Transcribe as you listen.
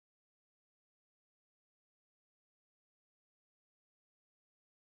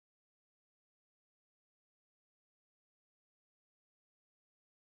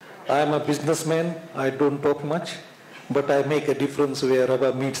I'm a businessman, I don't talk much, but I make a difference where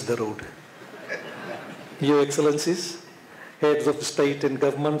rubber meets the road. Your Excellencies, heads of state and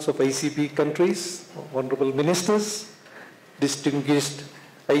governments of ACP countries, honorable ministers, distinguished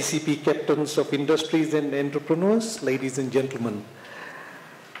ACP captains of industries and entrepreneurs, ladies and gentlemen.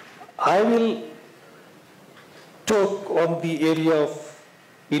 I will talk on the area of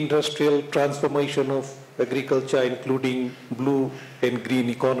industrial transformation of agriculture, including blue and green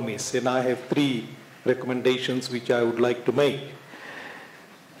economies. And I have 3 recommendations which I would like to make.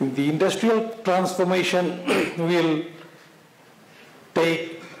 The industrial transformation will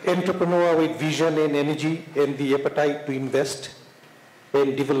take entrepreneur with vision and energy and the appetite to invest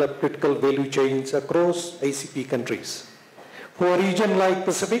and develop critical value chains across ACP countries. For a region like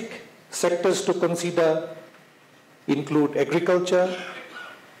Pacific, sectors to consider include agriculture,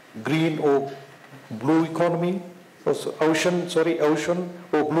 green or blue economy, ocean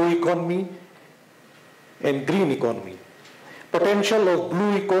or blue economy, and green economy. Potential of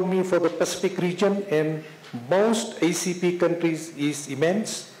blue economy for the Pacific region and most ACP countries is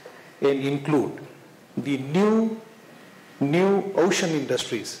immense and include the new ocean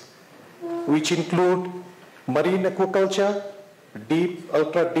industries, which include marine aquaculture, deep,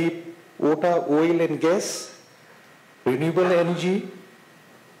 ultra-deep water, oil and gas, renewable energy,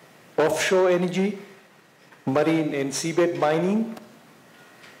 offshore energy, marine and seabed mining,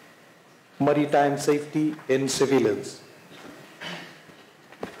 maritime safety and surveillance.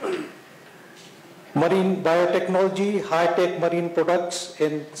 Marine biotechnology, high-tech marine products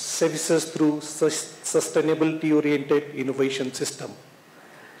and services through sustainability-oriented innovation system.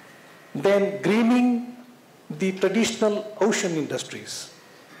 Then greening the traditional ocean industries,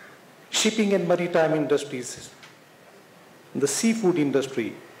 shipping and maritime industries, the seafood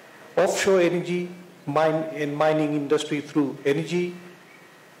industry, offshore energy and mining industry through energy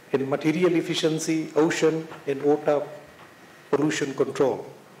and material efficiency, ocean and water pollution control.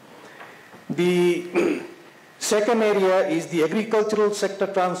 The second area is the agricultural sector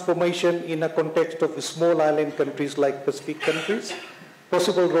transformation in a context of small island countries like Pacific countries,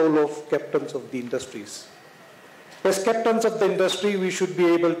 possible role of captains of the industries. As captains of the industry, we should be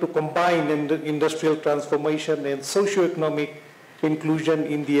able to combine industrial transformation and socio-economic inclusion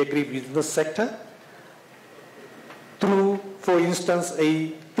in the agribusiness sector through, for instance,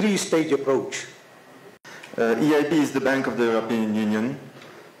 a 3-stage approach. EIB is the Bank of the European Union,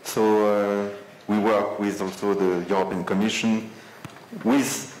 so we work with also the European Commission,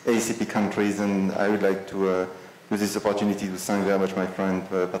 with ACP countries, and I would like to use this opportunity to thank very much my friend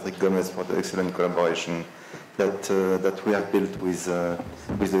Patrick Gomez for the excellent collaboration that we have built with the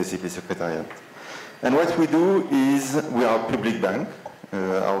ACP Secretariat. And what we do is, we are a public bank.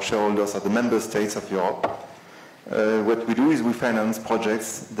 Our shareholders are the member states of Europe. What we do is we finance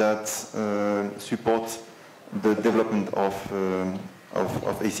projects that support the development of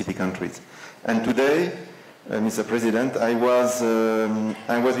ACP countries. And today, Mr. President, I was in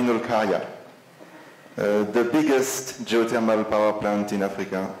Olkaria, the biggest geothermal power plant in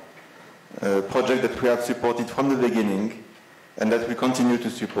Africa, a project that we have supported from the beginning and that we continue to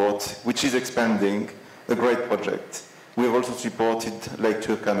support, which is expanding, a great project. We have also supported Lake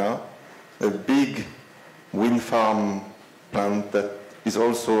Turkana, a big wind farm plant that is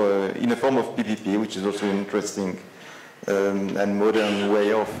also in a form of PPP, which is also interesting and modern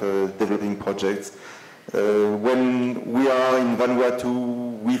way of developing projects. When we are in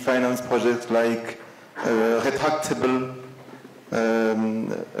Vanuatu, we finance projects like retractable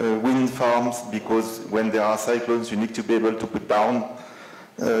wind farms, because when there are cyclones, you need to be able to put down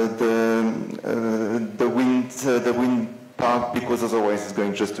the wind park, because otherwise it's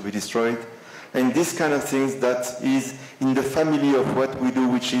going just to be destroyed. And this kind of things that is in the family of what we do,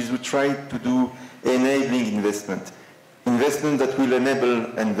 which is we try to do enabling investment that will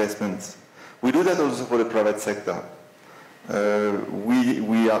enable investments. We do that also for the private sector.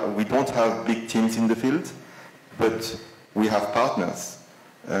 We don't have big teams in the field, but we have partners.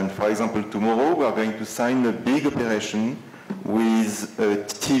 And for example, tomorrow we are going to sign a big operation with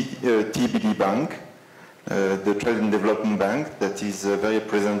TBD Bank, the Trade and Development Bank that is very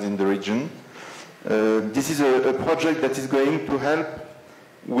present in the region. This is a project that is going to help.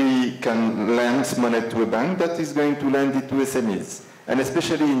 We can lend money to a bank that is going to lend it to SMEs, and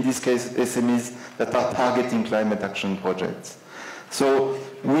especially in this case SMEs that are targeting climate action projects. So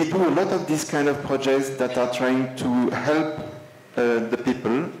we do a lot of these kind of projects that are trying to help the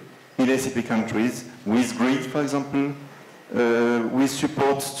people in ACP countries with grid, for example, with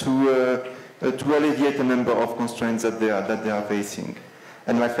support to alleviate a number of constraints that they are facing.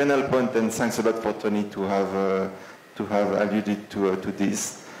 And my final point, and thanks a lot for Tony to have alluded to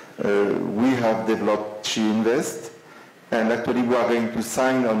this. we have developed She Invest, and actually we are going to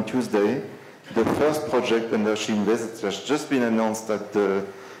sign on Tuesday the first project under She Invest. It has just been announced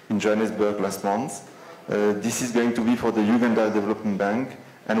in Johannesburg last month. This is going to be for the Uganda Development Bank,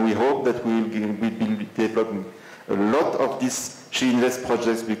 and we hope that we will be developing a lot of these She Invest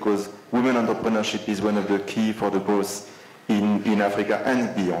projects, because women entrepreneurship is one of the key for the growth in Africa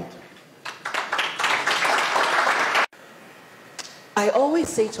and beyond. I always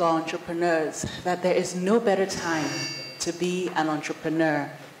say to our entrepreneurs that there is no better time to be an entrepreneur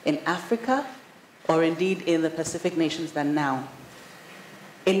in Africa or indeed in the Pacific nations than now.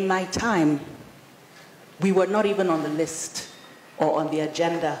 In my time, we were not even on the list or on the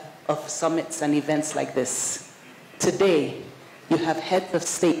agenda of summits and events like this. Today, you have heads of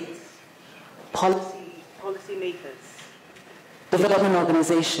state, policymakers, development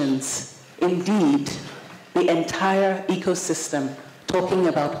organizations, indeed, the entire ecosystem talking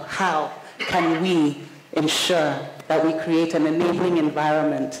about how can we ensure that we create an enabling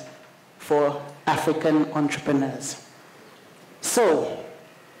environment for African entrepreneurs. So,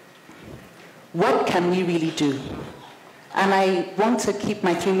 what can we really do? And I want to keep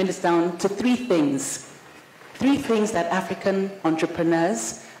my 3 minutes down to 3 things. 3 things that African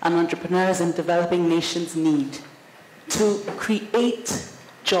entrepreneurs and entrepreneurs in developing nations need to create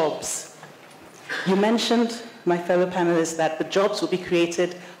jobs. You mentioned, my fellow panelists, that the jobs will be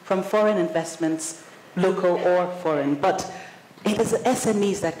created from foreign investments, local or foreign, but it is the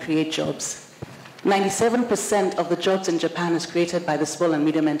SMEs that create jobs. 97% of the jobs in Japan is created by the small and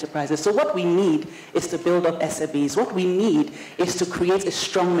medium enterprises. So what we need is to build up SMEs. What we need is to create a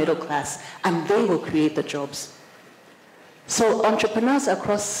strong middle class, and they will create the jobs. So entrepreneurs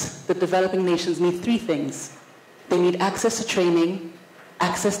across the developing nations need 3 things. They need access to training,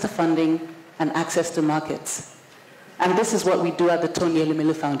 access to funding, and access to markets. And this is what we do at the Tony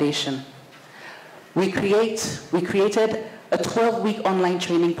Elumelu Foundation. We created a 12-week online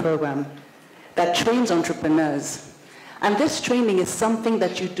training program that trains entrepreneurs. And this training is something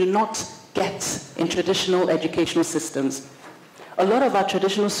that you do not get in traditional educational systems. A lot of our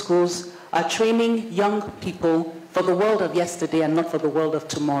traditional schools are training young people for the world of yesterday and not for the world of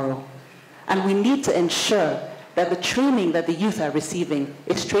tomorrow. And we need to ensure that the training that the youth are receiving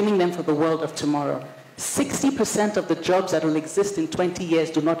is training them for the world of tomorrow. 60% of the jobs that will exist in 20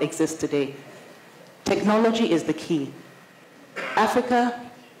 years do not exist today. Technology is the key. Africa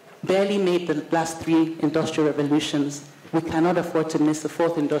barely made the last 3 industrial revolutions. We cannot afford to miss the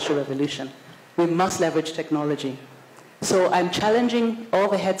 4th industrial revolution. We must leverage technology. So I'm challenging all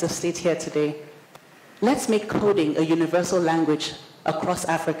the heads of state here today. Let's make coding a universal language across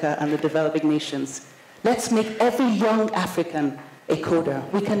Africa and the developing nations. Let's make every young African a coder.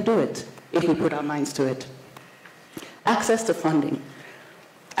 We can do it if we put our minds to it. Access to funding.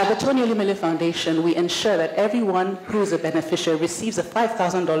 At the Tony Elumelu Foundation, we ensure that everyone who is a beneficiary receives a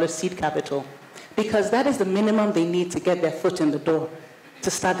 $5,000 seed capital, because that is the minimum they need to get their foot in the door to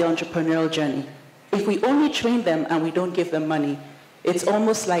start their entrepreneurial journey. If we only train them and we don't give them money, it's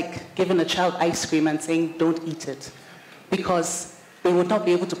almost like giving a child ice cream and saying, don't eat it, because they would not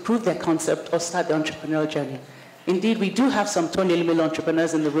be able to prove their concept or start their entrepreneurial journey. Indeed, we do have some Tony Elumelu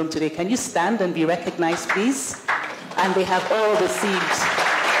entrepreneurs in the room today. Can you stand and be recognized, please? And they have all the seeds,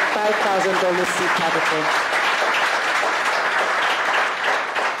 $5,000 seed capital.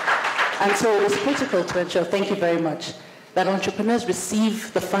 And so it is critical to ensure, thank you very much, that entrepreneurs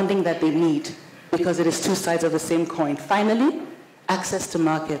receive the funding that they need, because it is 2 sides of the same coin. Finally, access to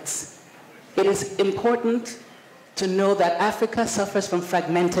markets. It is important to know that Africa suffers from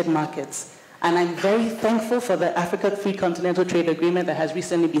fragmented markets. And I'm very thankful for the Africa Free Continental Trade Agreement that has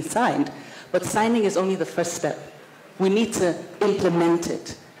recently been signed. But signing is only the first step. We need to implement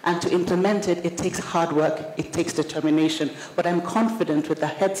it. And to implement it, it takes hard work, it takes determination. But I'm confident with the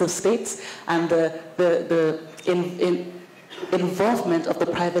heads of states and the involvement of the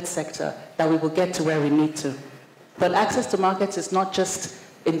private sector that we will get to where we need to. But access to markets is not just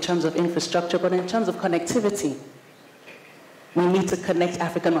in terms of infrastructure, but in terms of connectivity. We need to connect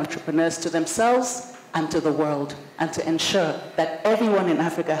African entrepreneurs to themselves and to the world, and to ensure that everyone in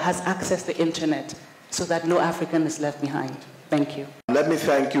Africa has access to the internet so that no African is left behind. Thank you. Let me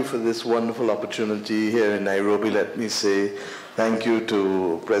thank you for this wonderful opportunity here in Nairobi. Let me say thank you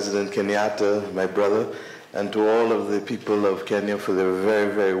to President Kenyatta, my brother, and to all of the people of Kenya for their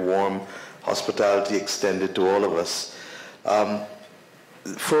very, very warm hospitality extended to all of us.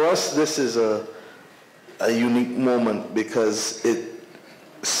 For us, this is a unique moment because it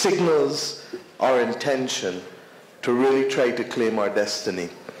signals our intention to really try to claim our destiny.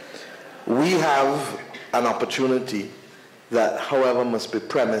 We have an opportunity that, however, must be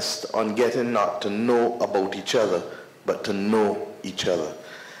premised on getting not to know about each other, but to know each other.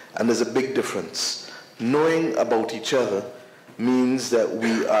 And there's a big difference. Knowing about each other means that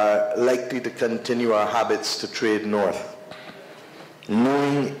we are likely to continue our habits to trade north.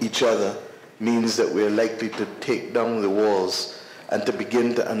 Knowing each other means that we're likely to take down the walls and to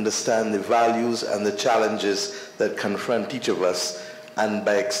begin to understand the values and the challenges that confront each of us, and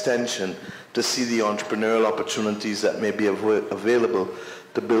by extension, to see the entrepreneurial opportunities that may be available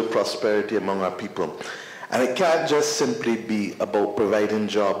to build prosperity among our people. And it can't just simply be about providing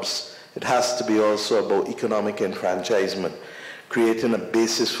jobs. It has to be also about economic enfranchisement, creating a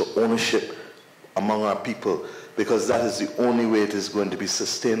basis for ownership among our people, because that is the only way it is going to be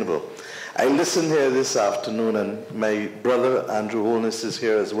sustainable. I listened here this afternoon, and my brother Andrew Holness is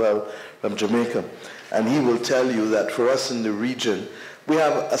here as well from Jamaica, and he will tell you that for us in the region, we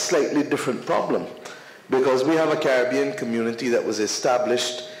have a slightly different problem, because we have a Caribbean community that was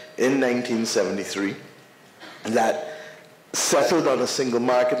established in 1973 that settled on a single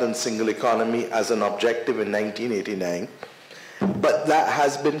market and single economy as an objective in 1989, but that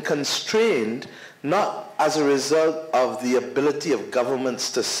has been constrained not as a result of the ability of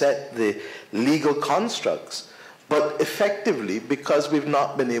governments to set the legal constructs, but effectively because we've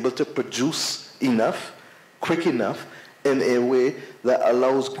not been able to produce enough, quick enough, in a way that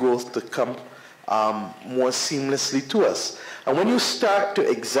allows growth to come more seamlessly to us. And when you start to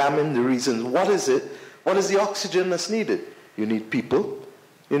examine the reasons, what is it? What is the oxygen that's needed? You need people,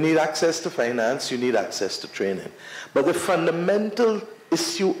 you need access to finance, you need access to training. But the fundamental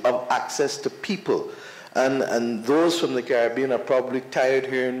issue of access to people, and those from the Caribbean are probably tired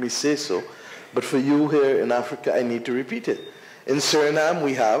hearing me say so, but for you here in Africa, I need to repeat it. In Suriname,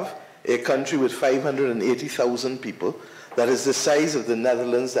 we have a country with 580,000 people that is the size of the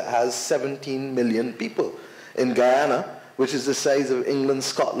Netherlands, that has 17 million people. In Guyana, which is the size of England,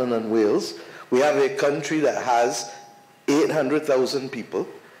 Scotland, and Wales, we have a country that has 800,000 people,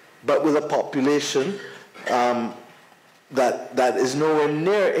 but with a population that is nowhere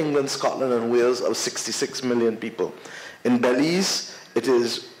near England, Scotland, and Wales of 66 million people. In Belize, it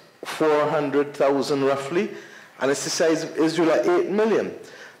is 400,000 roughly, and it's the size of Israel at 8 million.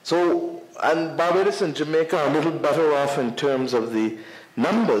 So, and Barbados and Jamaica are a little better off in terms of the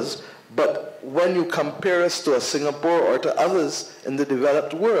numbers, but when you compare us to a Singapore or to others in the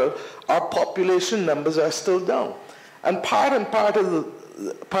developed world, our population numbers are still down. And parcel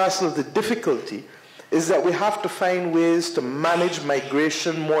of the difficulty is that we have to find ways to manage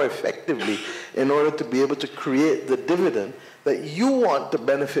migration more effectively in order to be able to create the dividend that you want to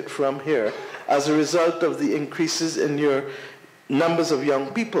benefit from here as a result of the increases in your numbers of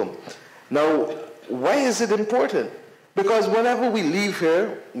young people. Now, why is it important? Because whenever we leave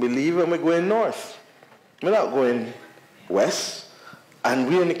here, we leave and we're going north. We're not going west, and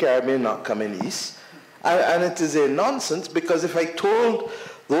we in the Caribbean not coming east. And it is a nonsense, because if I told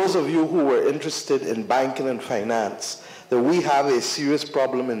those of you who were interested in banking and finance that we have a serious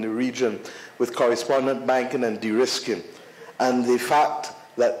problem in the region with correspondent banking and de-risking, and the fact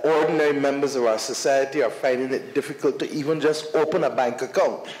that ordinary members of our society are finding it difficult to even just open a bank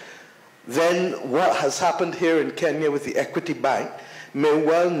account, then what has happened here in Kenya with the Equity Bank may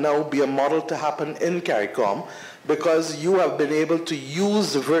well now be a model to happen in CARICOM, because you have been able to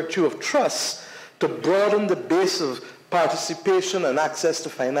use the virtue of trust to broaden the base of participation and access to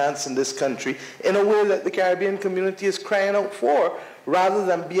finance in this country in a way that the Caribbean community is crying out for, rather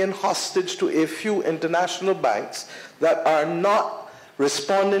than being hostage to a few international banks that are not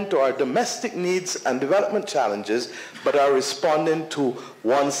responding to our domestic needs and development challenges, but are responding to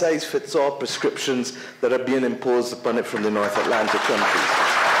one-size-fits-all prescriptions that are being imposed upon it from the North Atlantic countries.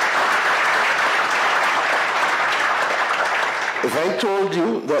 If I told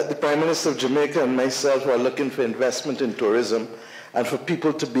you that the Prime Minister of Jamaica and myself are looking for investment in tourism and for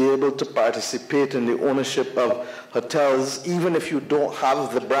people to be able to participate in the ownership of hotels, even if you don't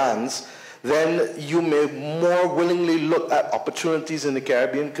have the brands, then you may more willingly look at opportunities in the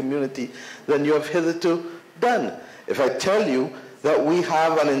Caribbean community than you have hitherto done. If I tell you that we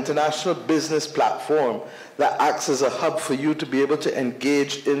have an international business platform that acts as a hub for you to be able to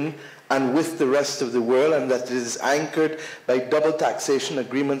engage in and with the rest of the world, and that it is anchored by double taxation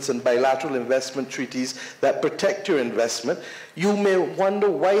agreements and bilateral investment treaties that protect your investment, you may wonder,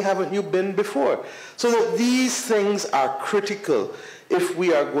 why haven't you been before? So that these things are critical if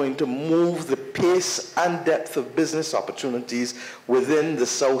we are going to move the pace and depth of business opportunities within the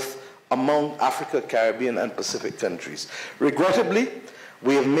South among Africa, Caribbean, and Pacific countries. Regrettably,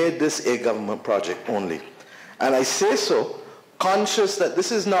 we have made this a government project only. And I say so conscious that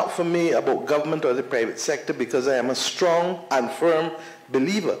this is not for me about government or the private sector, because I am a strong and firm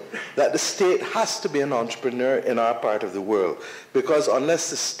believer that the state has to be an entrepreneur in our part of the world, because unless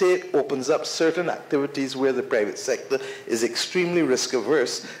the state opens up certain activities where the private sector is extremely risk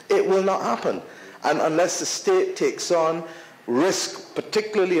averse, it will not happen. And unless the state takes on risk,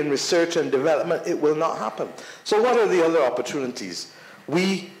 particularly in research and development, it will not happen. So what are the other opportunities?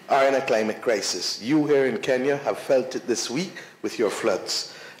 We are in a climate crisis. You here in Kenya have felt it this week with your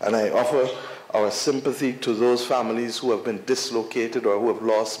floods. And I offer our sympathy to those families who have been dislocated or who have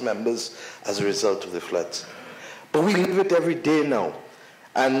lost members as a result of the floods. But we live it every day now.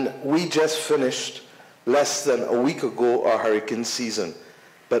 And we just finished, less than a week ago, our hurricane season.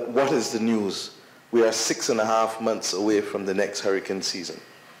 But what is the news? We are 6.5 months away from the next hurricane season.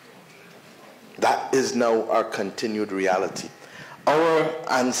 That is now our continued reality. Our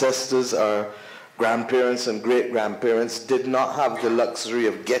ancestors, our grandparents and great-grandparents did not have the luxury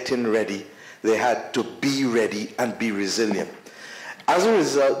of getting ready. They had to be ready and be resilient. As a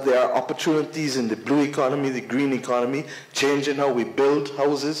result, there are opportunities in the blue economy, the green economy, changing how we build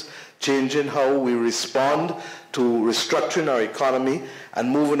houses, changing how we respond to restructuring our economy, and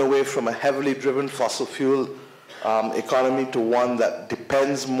moving away from a heavily driven fossil fuel economy to one that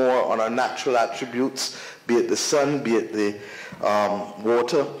depends more on our natural attributes, be it the sun, be it the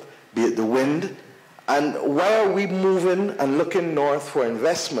water, be it the wind. And why are we moving and looking north for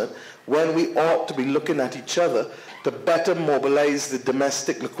investment when we ought to be looking at each other to better mobilize the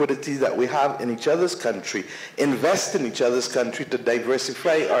domestic liquidity that we have in each other's country, invest in each other's country to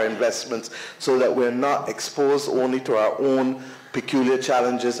diversify our investments so that we're not exposed only to our own peculiar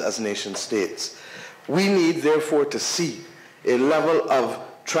challenges as nation states. We need, therefore, to see a level of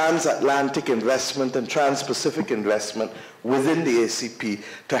transatlantic investment and trans-Pacific investment within the ACP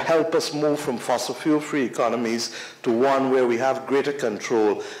to help us move from fossil fuel-free economies to one where we have greater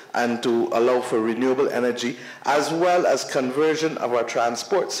control and to allow for renewable energy, as well as conversion of our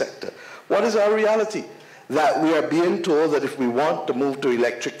transport sector. What is our reality? That we are being told that if we want to move to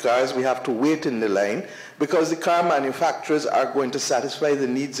electric cars, we have to wait in the line because the car manufacturers are going to satisfy the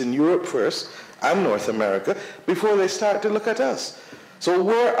needs in Europe first and North America before they start to look at us. So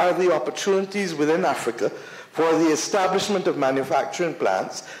where are the opportunities within Africa for the establishment of manufacturing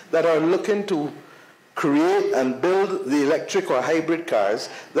plants that are looking to create and build the electric or hybrid cars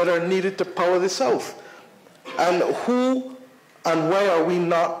that are needed to power the South? And who and why are we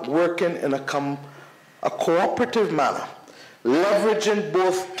not working in a cooperative manner, leveraging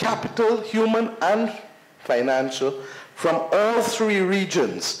both capital, human and financial, from all three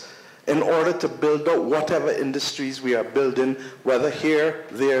regions in order to build out whatever industries we are building, whether here,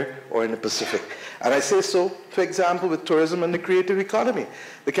 there, or in the Pacific? And I say so, for example, with tourism and the creative economy.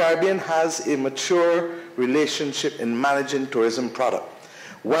 The Caribbean has a mature relationship in managing tourism product.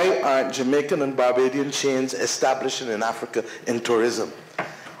 Why aren't Jamaican and Barbadian chains establishing in Africa in tourism?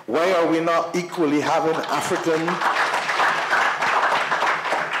 Why are we not equally having the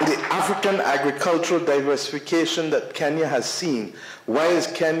African agricultural diversification that Kenya has seen? Why is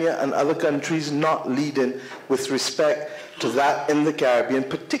Kenya and other countries not leading with respect to that in the Caribbean,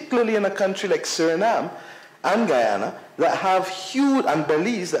 particularly in a country like Suriname and Guyana that have huge, and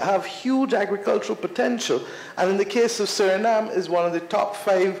Belize, that have huge agricultural potential, and in the case of Suriname is one of the top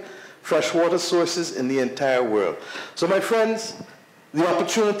 5 freshwater sources in the entire world. So my friends, the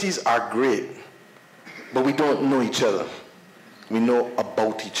opportunities are great, but we don't know each other. We know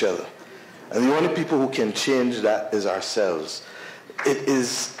about each other. And the only people who can change that is ourselves.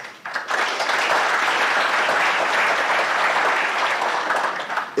 It's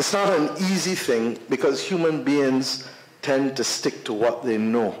not an easy thing because human beings tend to stick to what they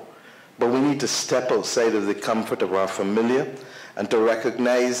know. But we need to step outside of the comfort of our familiar and to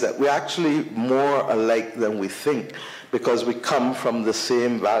recognize that we're actually more alike than we think because we come from the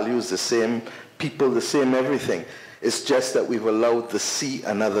same values, the same people, the same everything. It's just that we've allowed the sea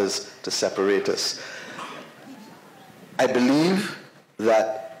and others to separate us. I believe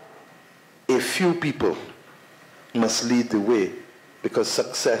that a few people must lead the way because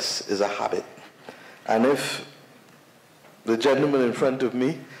success is a habit. And if the gentleman in front of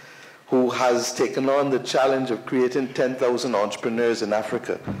me, who has taken on the challenge of creating 10,000 entrepreneurs in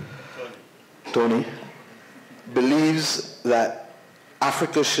Africa, Tony, believes that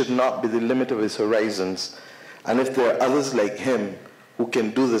Africa should not be the limit of his horizons, and if there are others like him who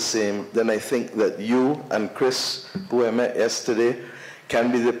can do the same, then I think that you and Chris, who I met yesterday,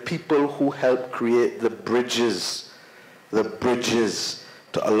 can be the people who help create the bridges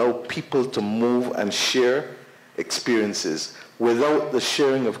to allow people to move and share experiences. Without the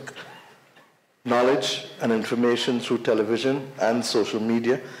sharing of knowledge and information through television and social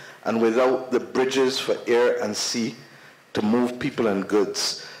media, and without the bridges for air and sea to move people and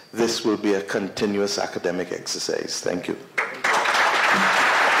goods, this will be a continuous academic exercise. Thank you.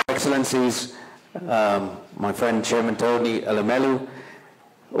 Excellencies, my friend Chairman Tony Elumelu,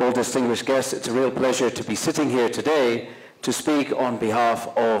 all distinguished guests, it's a real pleasure to be sitting here today to speak on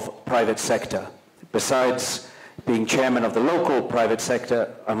behalf of private sector. Besides being chairman of the local private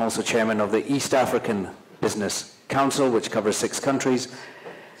sector, I'm also chairman of the East African Business Council, which covers 6 countries,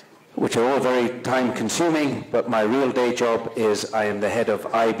 which are all very time-consuming, but my real day job is I am the head of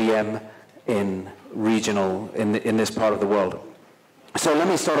IBM in this part of the world. So let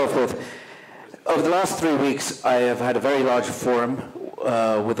me start off with, over the last 3 weeks, I have had a very large forum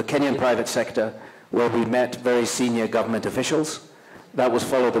with the Kenyan private sector where we met very senior government officials. That was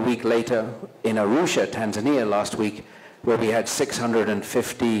followed a week later in Arusha, Tanzania last week, where we had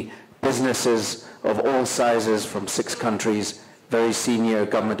 650 businesses of all sizes from 6 countries, very senior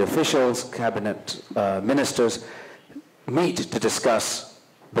government officials, cabinet ministers, meet to discuss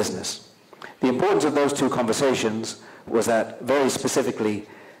business. The importance of those 2 conversations was that very specifically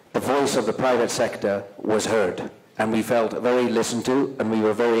the voice of the private sector was heard, and we felt very listened to, and we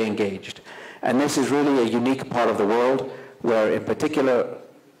were very engaged. And this is really a unique part of the world where in particular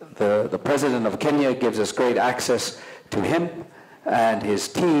the President of Kenya gives us great access to him and his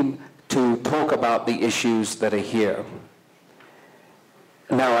team to talk about the issues that are here.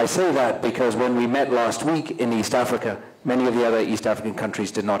 Now I say that because when we met last week in East Africa, many of the other East African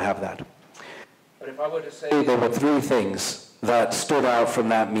countries did not have that. But if I were to say there were 3 things that stood out from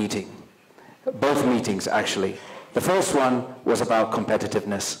that meeting, both meetings actually. The first one was about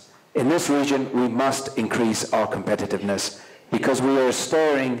competitiveness. In this region, we must increase our competitiveness because we are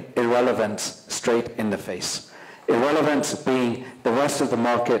staring irrelevance straight in the face. Irrelevance being the rest of the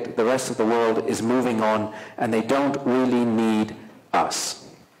market, the rest of the world is moving on and they don't really need us.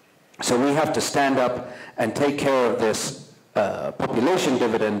 So we have to stand up and take care of this population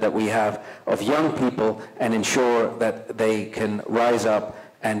dividend that we have of young people and ensure that they can rise up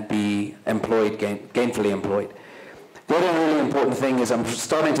and be employed, gainfully employed. The other really important thing is I'm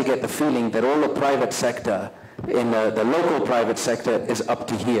starting to get the feeling that all the private sector, in the local private sector, is up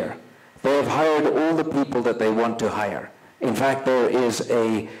to here. They have hired all the people that they want to hire. In fact, there is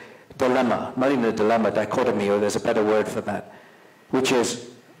a dilemma, not even a dilemma, dichotomy, or there's a better word for that, which is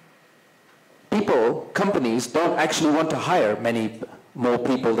companies don't actually want to hire many more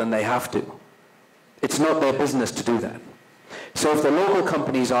people than they have to. It's not their business to do that. So if the local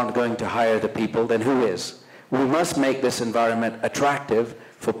companies aren't going to hire the people, then who is? We must make this environment attractive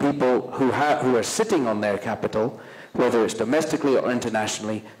for people who are sitting on their capital, whether it's domestically or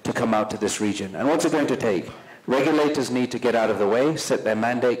internationally, to come out to this region. And what's it going to take? Regulators need to get out of the way, set their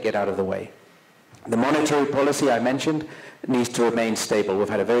mandate, get out of the way. The monetary policy I mentioned needs to remain stable. We've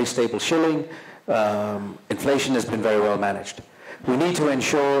had a very stable shilling. Inflation has been very well managed. We need to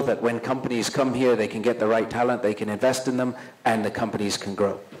ensure that when companies come here, they can get the right talent, they can invest in them, and the companies can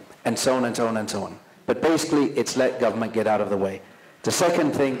grow, and so on and so on and so on. But basically, it's let government get out of the way. The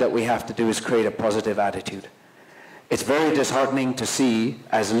second thing that we have to do is create a positive attitude. It's very disheartening to see,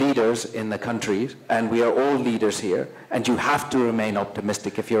 as leaders in the country, and we are all leaders here, and you have to remain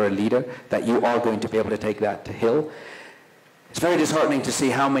optimistic if you're a leader, that you are going to be able to take that hill. It's very disheartening to see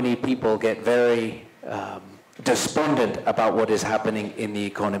how many people get very despondent about what is happening in the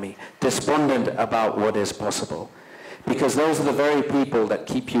economy, despondent about what is possible, because those are the very people that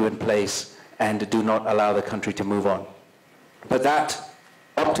keep you in place and do not allow the country to move on. But that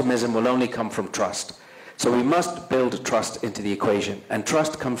optimism will only come from trust. So we must build trust into the equation, and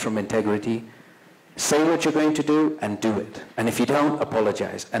trust comes from integrity. Say what you're going to do and do it. And if you don't,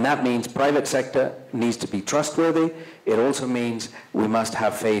 apologize. And that means private sector needs to be trustworthy. It also means we must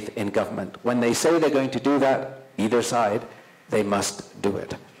have faith in government. When they say they're going to do that, either side, they must do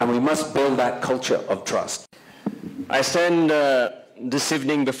it. And we must build that culture of trust. I stand this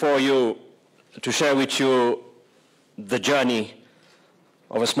evening before you to share with you the journey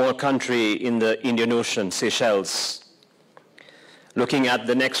of a small country in the Indian Ocean, Seychelles, looking at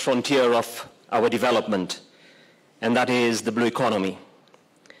the next frontier of our development, and that is the blue economy.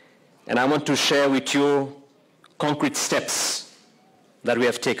 And I want to share with you concrete steps that we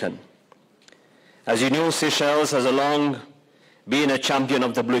have taken. As you know, Seychelles has long been a champion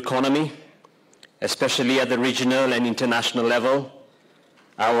of the blue economy, especially at the regional and international level.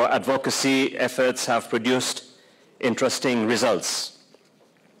 Our advocacy efforts have produced interesting results.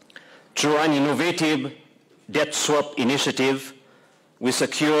 Through an innovative debt swap initiative, we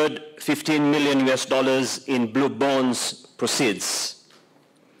secured $15 million in blue bonds proceeds.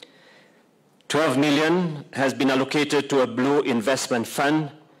 12 million has been allocated to a blue investment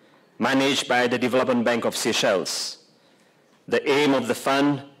fund managed by the Development Bank of Seychelles. The aim of the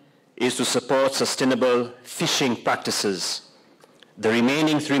fund is to support sustainable fishing practices. The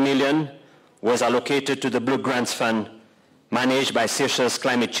remaining 3 million was allocated to the Blue Grants Fund managed by Seychelles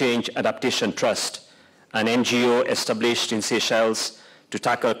Climate Change Adaptation Trust, an NGO established in Seychelles to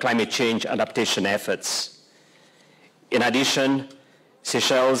tackle climate change adaptation efforts. In addition,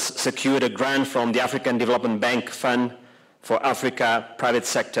 Seychelles secured a grant from the African Development Bank Fund for Africa private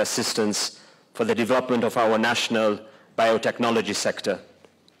sector assistance for the development of our national biotechnology sector.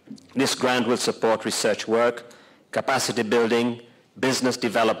 This grant will support research work, capacity building, business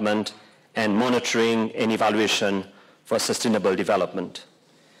development, and monitoring and evaluation for sustainable development.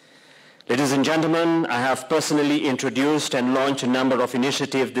 Ladies and gentlemen, I have personally introduced and launched a number of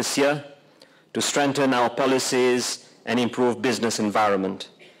initiatives this year to strengthen our policies and improve business environment.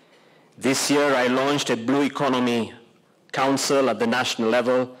 This year, I launched a Blue Economy Council at the national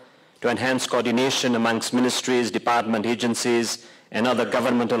level to enhance coordination amongst ministries, department agencies, and other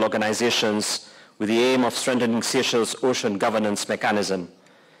governmental organizations with the aim of strengthening Seychelles' ocean governance mechanism.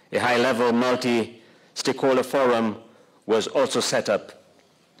 A high-level multi-stakeholder forum was also set up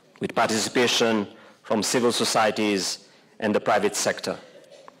with participation from civil societies and the private sector.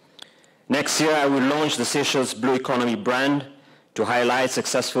 Next year, I will launch the Seychelles Blue Economy brand to highlight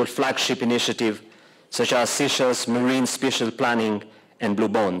successful flagship initiatives such as Seychelles Marine Spatial Planning and Blue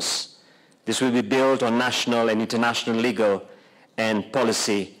Bonds. This will be built on national and international legal and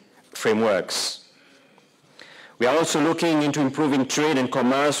policy frameworks. We are also looking into improving trade and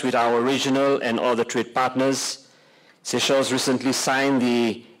commerce with our regional and other trade partners. Seychelles recently signed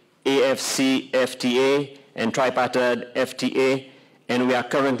the AFC-FTA and tripartite FTA, and we are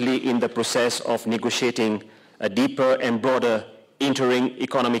currently in the process of negotiating a deeper and broader interim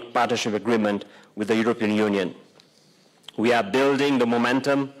economic partnership agreement with the European Union. We are building the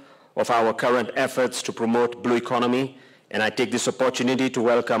momentum of our current efforts to promote blue economy, and I take this opportunity to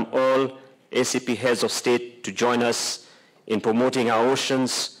welcome all ACP heads of state to join us in promoting our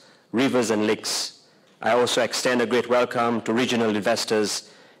oceans, rivers, and lakes. I also extend a great welcome to regional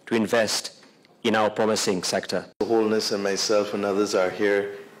investors to invest in our promising sector. Wholeness and myself and others are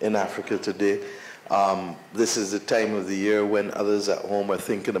here in Africa today. This is the time of the year when others at home are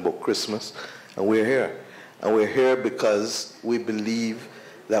thinking about Christmas, and we're here. And we're here because we believe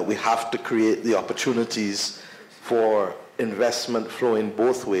that we have to create the opportunities for investment flowing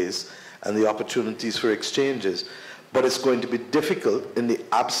both ways and the opportunities for exchanges. But it's going to be difficult in the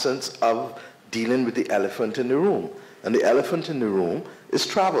absence of dealing with the elephant in the room. And the elephant in the room is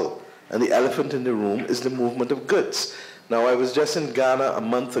travel. And the elephant in the room is the movement of goods. Now, I was just in Ghana a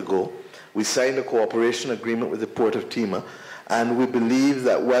month ago. We signed a cooperation agreement with the Port of Tema, and we believe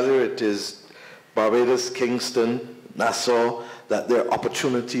that whether it is Barbados, Kingston, Nassau, that there are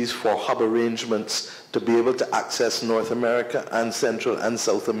opportunities for hub arrangements to be able to access North America and Central and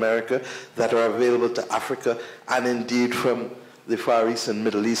South America that are available to Africa, and indeed from the Far East and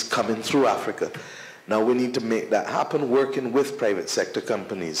Middle East coming through Africa. Now we need to make that happen, working with private sector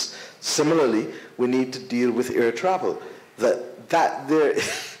companies. Similarly, we need to deal with air travel, that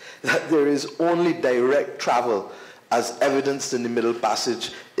there is only direct travel, as evidenced in the Middle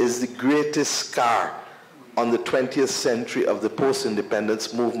Passage, is the greatest scar on the 20th century of the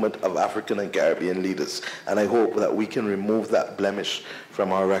post-independence movement of African and Caribbean leaders. And I hope that we can remove that blemish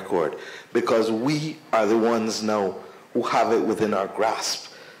from our record, because we are the ones now who have it within our grasp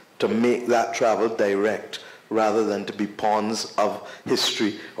to make that travel direct rather than to be pawns of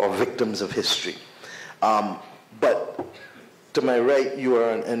history or victims of history. But to my right, you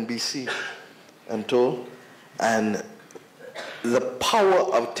are on NBC, I'm told, and the power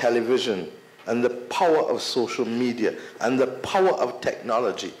of television and the power of social media and the power of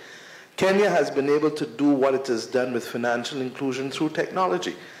technology. Kenya has been able to do what it has done with financial inclusion through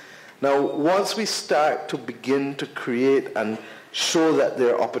technology. Now, once we start to begin to create and show that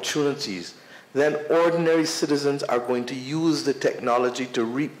there are opportunities, then ordinary citizens are going to use the technology to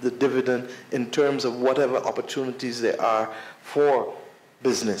reap the dividend in terms of whatever opportunities there are for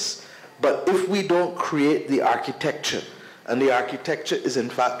business. But if we don't create the architecture, and the architecture is in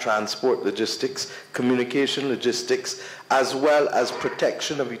fact transport logistics, communication logistics, as well as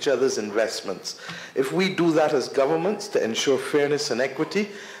protection of each other's investments. If we do that as governments to ensure fairness and equity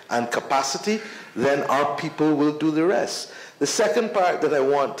and capacity, then our people will do the rest. The second part that I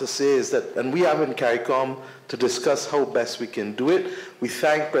want to say is that, and we have in CARICOM to discuss how best we can do it, we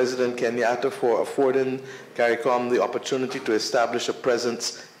thank President Kenyatta for affording CARICOM the opportunity to establish a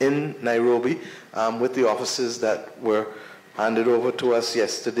presence in Nairobi with the offices that were handed over to us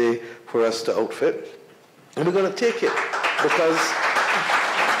yesterday for us to outfit. And we're going to take it because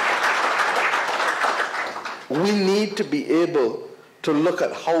we need to be able to look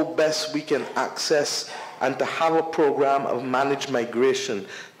at how best we can access and to have a program of managed migration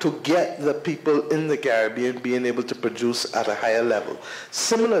to get the people in the Caribbean being able to produce at a higher level.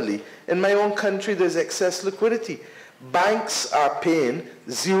 Similarly, in my own country, there's excess liquidity. Banks are paying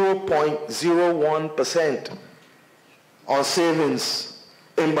 0.01% on savings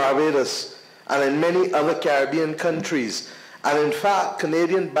in Barbados and in many other Caribbean countries. And in fact,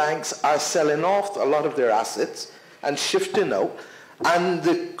 Canadian banks are selling off a lot of their assets and shifting out. And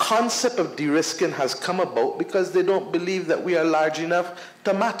the concept of de-risking has come about because they don't believe that we are large enough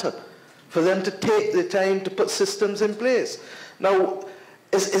to matter for them to take the time to put systems in place. Now,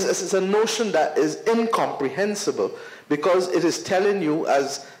 it's a notion that is incomprehensible because it is telling you,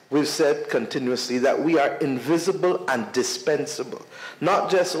 as we've said continuously, that we are invisible and dispensable, not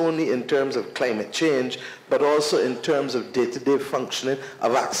just only in terms of climate change, but also in terms of day-to-day functioning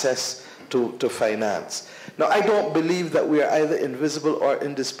of access to finance. Now, I don't believe that we are either invisible or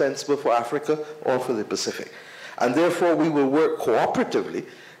indispensable for Africa or for the Pacific. And therefore, we will work cooperatively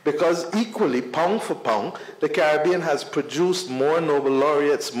because equally, pound for pound, the Caribbean has produced more Nobel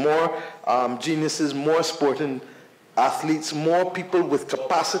laureates, more geniuses, more sporting athletes, more people with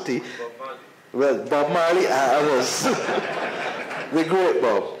capacity. Well, Bob Marley, I was the great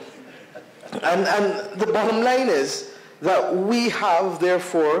Bob. And the bottom line is that we have,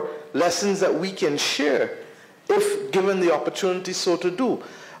 therefore, lessons that we can share if given the opportunity so to do.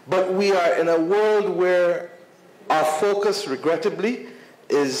 But we are in a world where our focus, regrettably,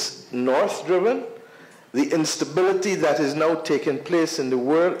 is north-driven. The instability that is now taking place in the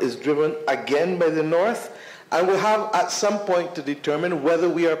world is driven again by the north. And we have at some point to determine whether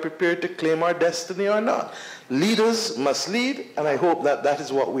we are prepared to claim our destiny or not. Leaders must lead, and I hope that that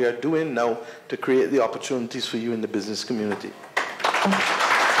is what we are doing now to create the opportunities for you in the business community.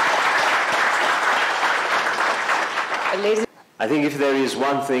 I think if there is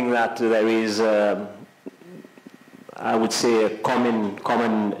one thing that there is, I would say, a common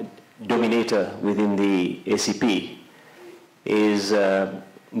dominator within the ACP is the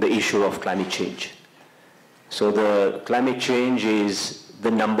issue of climate change. So the climate change is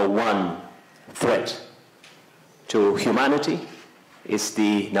the number one threat to humanity. It's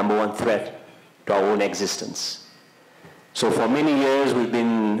the number one threat to our own existence. So for many years we've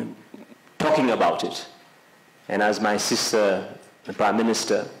been talking about it. And as my sister, the Prime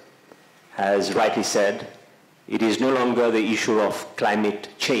Minister, has rightly said, it is no longer the issue of climate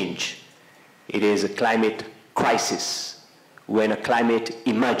change. It is a climate crisis. We're in a climate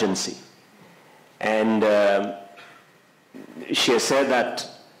emergency. And she has said that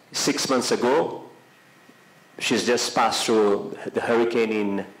 6 months ago, she's just passed through the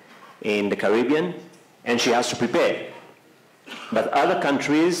hurricane in the Caribbean, and she has to prepare. But other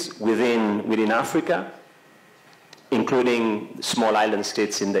countries within Africa, including small island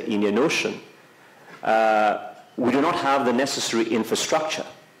states in the Indian Ocean, we do not have the necessary infrastructure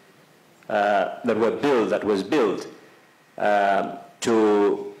that was built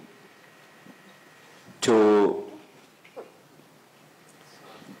to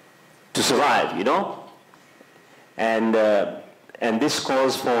survive, you know, and this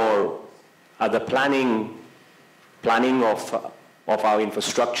calls for the planning of our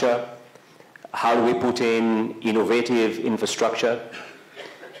infrastructure. How do we put in innovative infrastructure?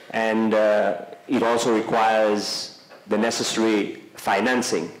 And it also requires the necessary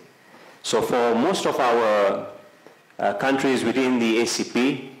financing. So for most of our countries within the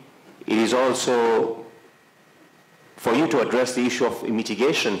ACP, it is also, for you to address the issue of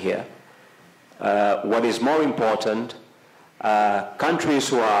mitigation here, what is more important, countries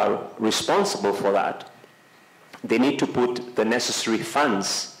who are responsible for that, they need to put the necessary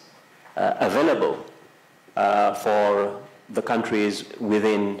funds available for the countries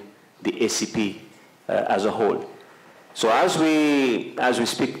within the ACP as a whole. So as we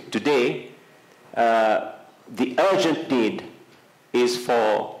speak today, the urgent need is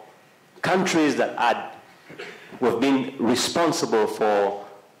for countries that have been responsible for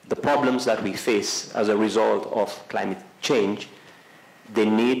the problems that we face as a result of climate change. They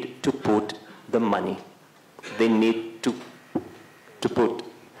need to put the money. They need to put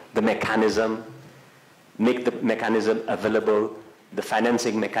the mechanism, make the mechanism available, the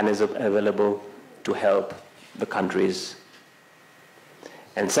financing mechanism available to help the countries.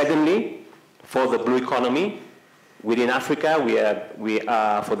 And secondly, for the blue economy, within Africa, we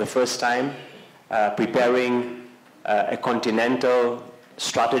are for the first time preparing a continental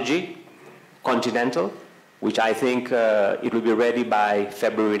strategy, which I think it will be ready by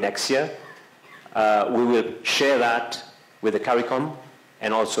February next year. We will share that with the CARICOM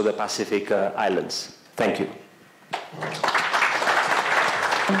and also the Pacific Islands. Thank you.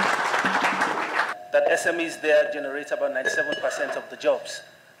 That SMEs there generate about 97% of the jobs.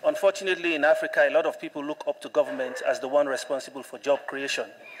 Unfortunately, in Africa, a lot of people look up to government as the one responsible for job creation.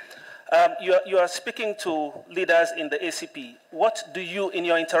 You are speaking to leaders in the ACP. What do you, in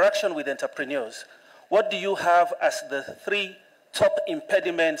your interaction with entrepreneurs, what do you have as the 3 top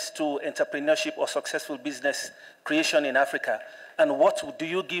impediments to entrepreneurship or successful business creation in Africa? And what would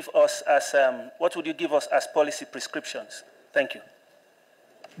you give us as policy prescriptions? Thank you.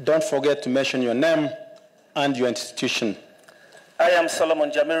 Don't forget to mention your name and your institution. I am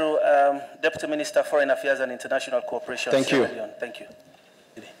Solomon Jamiru, Deputy Minister, Foreign Affairs and International Cooperation. Thank you. Thank you.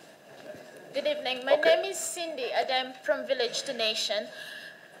 Good evening. My name is Cindy and I'm from Village to Nation.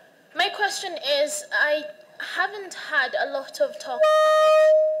 My question is, I haven't had a lot of talk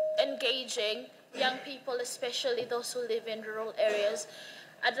engaging young people, especially those who live in rural areas.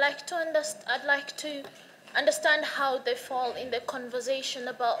 I'd like to understand how they fall in the conversation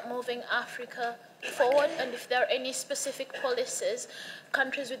about moving Africa forward, and if there are any specific policies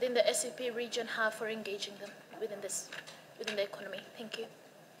countries within the ACP region have for engaging them within the economy. Thank you.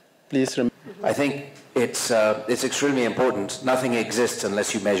 Please. I think it's extremely important. Nothing exists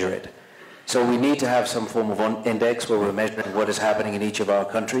unless you measure it. So we need to have some form of index where we're measuring what is happening in each of our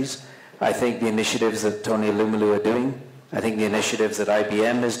countries. I think the initiatives that Tony Lumulu are doing, I think the initiatives that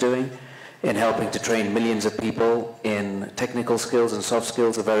IBM is doing in helping to train millions of people in technical skills and soft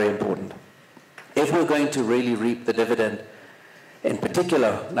skills are very important. If we're going to really reap the dividend, in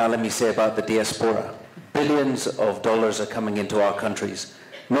particular, now let me say about the diaspora, billions of dollars are coming into our countries.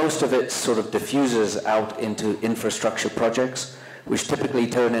 Most of it sort of diffuses out into infrastructure projects, which typically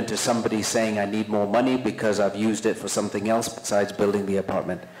turn into somebody saying, I need more money because I've used it for something else besides building the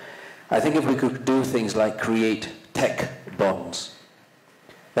apartment. I think if we could do things like create tech bonds,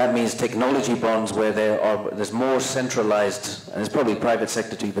 that means technology bonds where there's more centralized, and it's probably private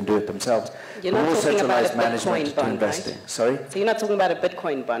sector to even do it themselves, you're not more talking centralized about a management Bitcoin to bond, investing. Right? Sorry? So you're not talking about a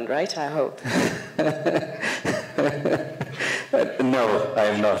Bitcoin bond, right? I hope. No, I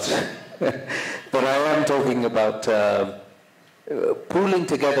am not. But I am talking about pooling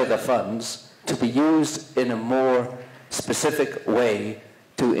together the funds to be used in a more specific way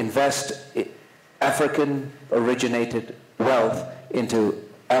to invest African-originated wealth into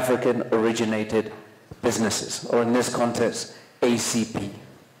African-originated businesses, or in this context, ACP.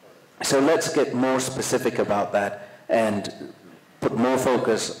 So let's get more specific about that and put more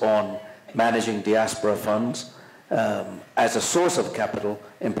focus on managing diaspora funds as a source of capital,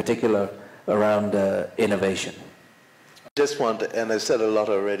 in particular around innovation. Just want to, and I've said a lot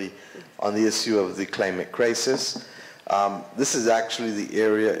already on the issue of the climate crisis. This is actually the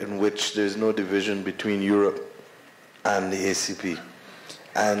area in which there's no division between Europe and the ACP.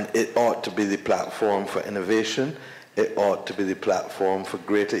 And it ought to be the platform for innovation. It ought to be the platform for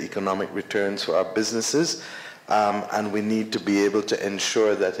greater economic returns for our businesses. And we need to be able to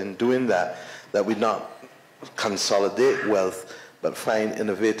ensure that in doing that, that we not consolidate wealth, but find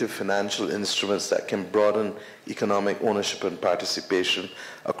innovative financial instruments that can broaden economic ownership and participation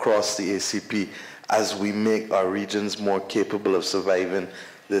across the ACP as we make our regions more capable of surviving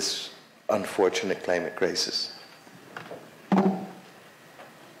this unfortunate climate crisis.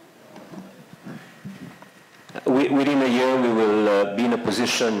 Within a year, we will be in a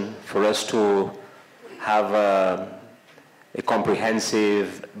position for us to have a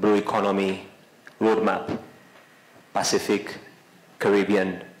comprehensive blue economy roadmap, Pacific,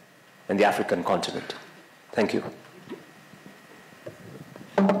 Caribbean, and the African continent. Thank you.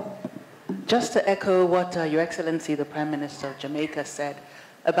 Just to echo what Your Excellency, the Prime Minister of Jamaica said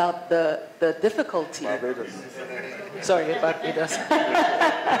about the difficulty. Barbados. Sorry, Barbados.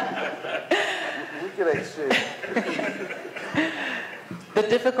 We can exchange. The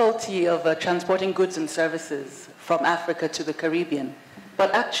difficulty of transporting goods and services from Africa to the Caribbean.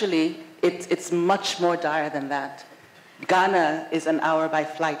 But actually, it's much more dire than that. Ghana is an hour by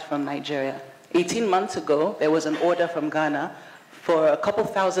flight from Nigeria. 18 months ago, there was an order from Ghana for a couple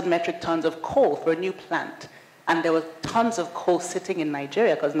thousand metric tons of coal for a new plant. And there were tons of coal sitting in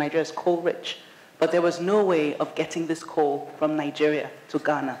Nigeria because Nigeria is coal rich. But there was no way of getting this coal from Nigeria to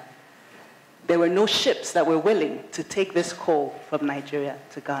Ghana. There were no ships that were willing to take this coal from Nigeria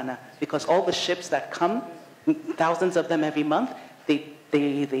to Ghana because all the ships that come, thousands of them every month, they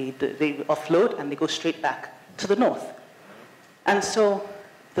offload and they go straight back to the north. And so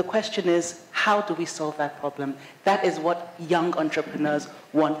the question is, how do we solve that problem? That is what young entrepreneurs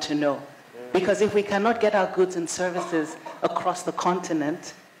want to know. Because if we cannot get our goods and services across the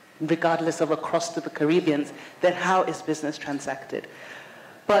continent, regardless of across to the Caribbean, then how is business transacted?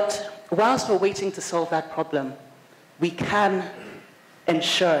 But whilst we're waiting to solve that problem, we can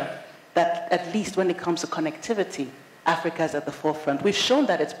ensure that at least when it comes to connectivity, Africa is at the forefront. We've shown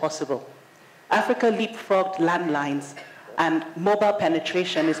that it's possible. Africa leapfrogged landlines, and mobile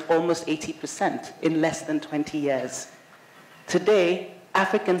penetration is almost 80% in less than 20 years. Today,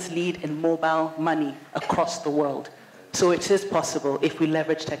 Africans lead in mobile money across the world. So it is possible if we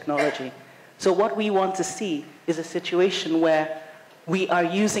leverage technology. So what we want to see is a situation where we are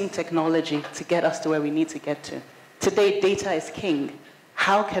using technology to get us to where we need to get to. Today, data is king.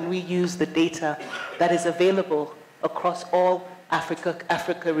 How can we use the data that is available across all African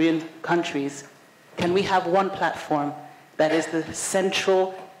countries? Can we have one platform that is the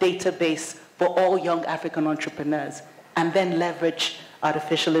central database for all young African entrepreneurs, and then leverage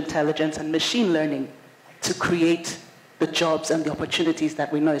artificial intelligence and machine learning to create the jobs and the opportunities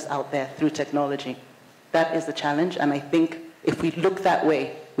that we know is out there through technology? That is the challenge, and I think if we look that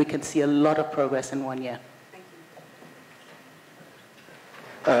way, we can see a lot of progress in 1 year.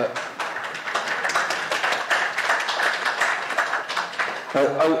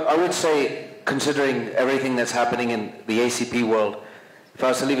 I would say, considering everything that's happening in the ACP world, if I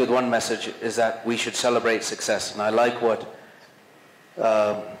was to leave with one message, is that we should celebrate success. And I like what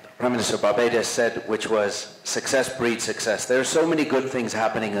Prime Minister Barbados said, which was success breeds success. There are so many good things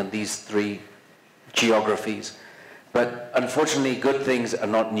happening in these three geographies, but unfortunately good things are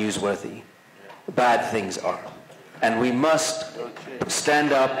not newsworthy. Bad things are. And we must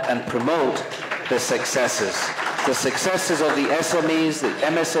stand up and promote the successes of the SMEs, the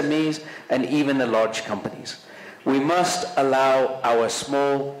MSMEs, and even the large companies. We must allow our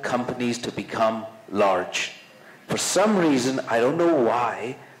small companies to become large. For some reason, I don't know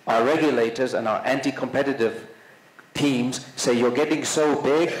why, our regulators and our anti-competitive teams say, you're getting so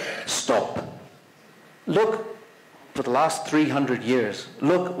big, stop. Look, for the last 300 years,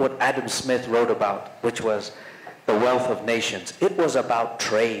 look what Adam Smith wrote about, which was the wealth of nations. It was about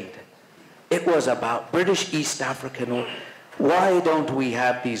trade. It was about British East African. Why don't we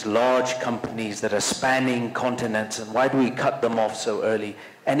have these large companies that are spanning continents, and why do we cut them off so early?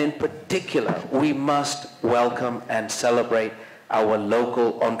 And in particular, we must welcome and celebrate our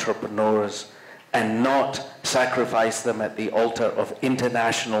local entrepreneurs and not sacrifice them at the altar of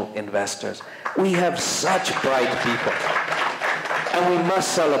international investors. We have such bright people, and we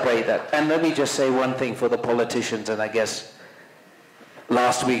must celebrate that. And let me just say one thing for the politicians, and I guess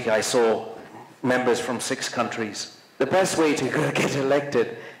last week I saw members from 6 countries. The best way to get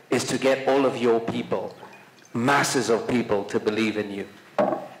elected is to get all of your people, masses of people, to believe in you.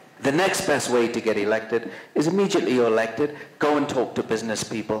 The next best way to get elected is immediately you're elected, go and talk to business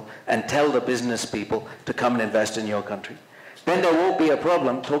people and tell the business people to come and invest in your country. Then there won't be a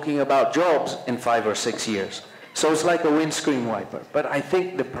problem talking about jobs in 5 or 6 years. So it's like a windscreen wiper. But I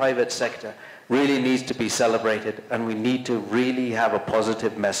think the private sector really needs to be celebrated, and we need to really have a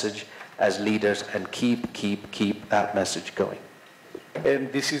positive message as leaders and keep that message going.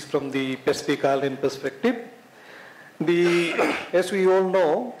 And this is from the Pacific Island perspective. As we all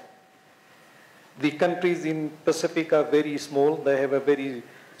know, the countries in Pacific are very small. They have a very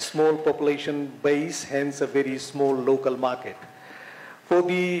small population base, hence a very small local market. For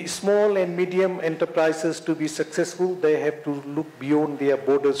the small and medium enterprises to be successful, they have to look beyond their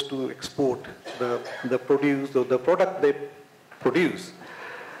borders to export the produce or the product they produce.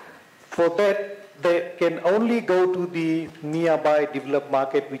 For that, they can only go to the nearby developed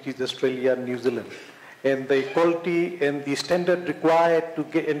market, which is Australia and New Zealand. And the quality and the standard required to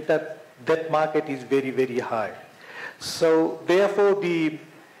get enter that market is very, very high. So therefore,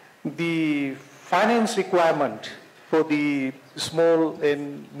 the finance requirement for the small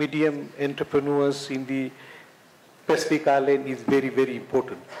and medium entrepreneurs in the Pacific Island is very, very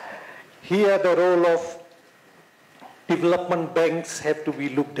important. Here, the role of development banks have to be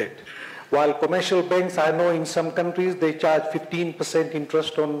looked at. While commercial banks, I know in some countries, they charge 15%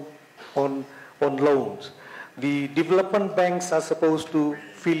 interest on loans. The development banks are supposed to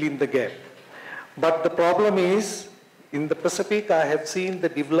fill in the gap. But the problem is, in the Pacific, I have seen the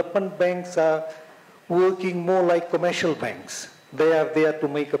development banks are working more like commercial banks. They are there to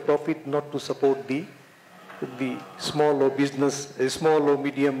make a profit, not to support the small or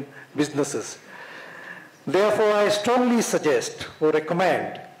medium businesses. Therefore, I strongly suggest or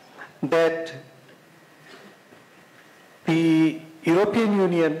recommend that the European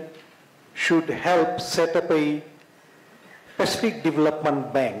Union should help set up a Pacific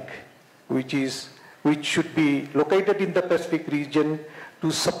Development Bank, which should be located in the Pacific region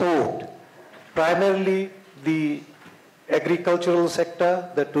to support primarily the agricultural sector,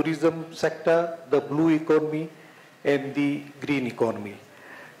 the tourism sector, the blue economy, and the green economy.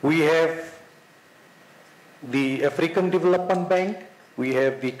 We have the African Development Bank, we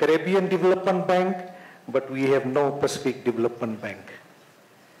have the Caribbean Development Bank, but we have no Pacific Development Bank.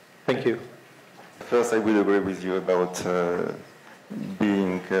 Thank you. First, I will agree with you about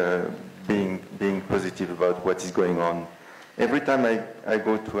being positive about what is going on. Every time I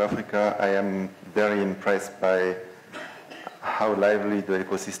go to Africa, I am very impressed by how lively the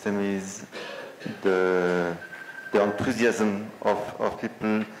ecosystem is, the enthusiasm of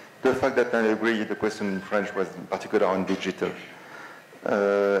people, the fact that I agree the question in French was in particular on digital.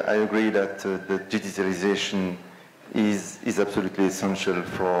 I agree that the digitalization is absolutely essential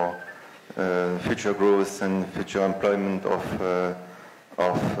for future growth and future employment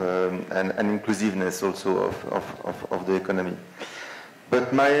and inclusiveness also of the economy.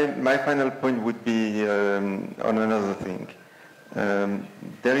 But my final point would be on another thing.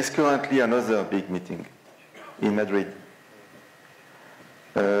 There is currently another big meeting in Madrid.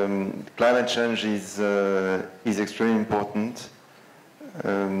 Climate change is extremely important.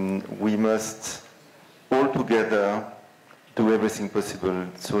 We must all together do everything possible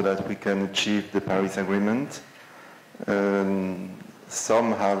so that we can achieve the Paris Agreement.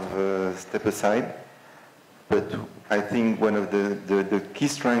 Some have stepped aside, but I think one of the key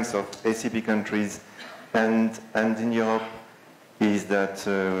strengths of ACP countries and in Europe is that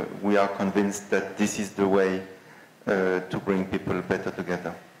we are convinced that this is the way to bring people better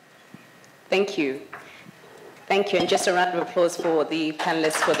together. Thank you. Thank you, and just a round of applause for the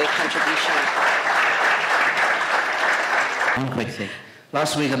panelists for their contribution. One quick thing.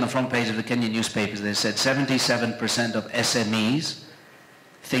 Last week on the front page of the Kenyan newspapers, they said 77% of SMEs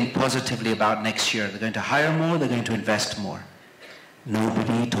think positively about next year. They're going to hire more, they're going to invest more.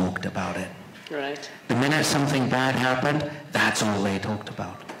 Nobody talked about it. Right. The minute something bad happened, that's all they talked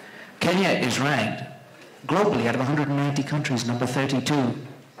about. Kenya is ranked globally out of 190 countries, number 32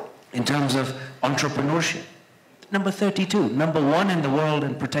 in terms of entrepreneurship. Number 32, number 1 in the world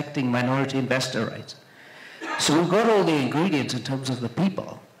in protecting minority investor rights. So we've got all the ingredients in terms of the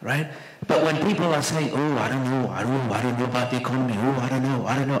people, right? But when people are saying, oh, I don't know about the economy, oh, I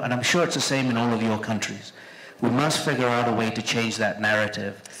don't know, and I'm sure it's the same in all of your countries. We must figure out a way to change that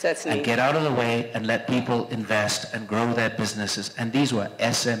narrative. Certainly. And get out of the way and let people invest and grow their businesses. And these were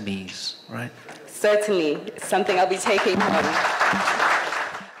SMEs, right? Certainly, something I'll be taking on.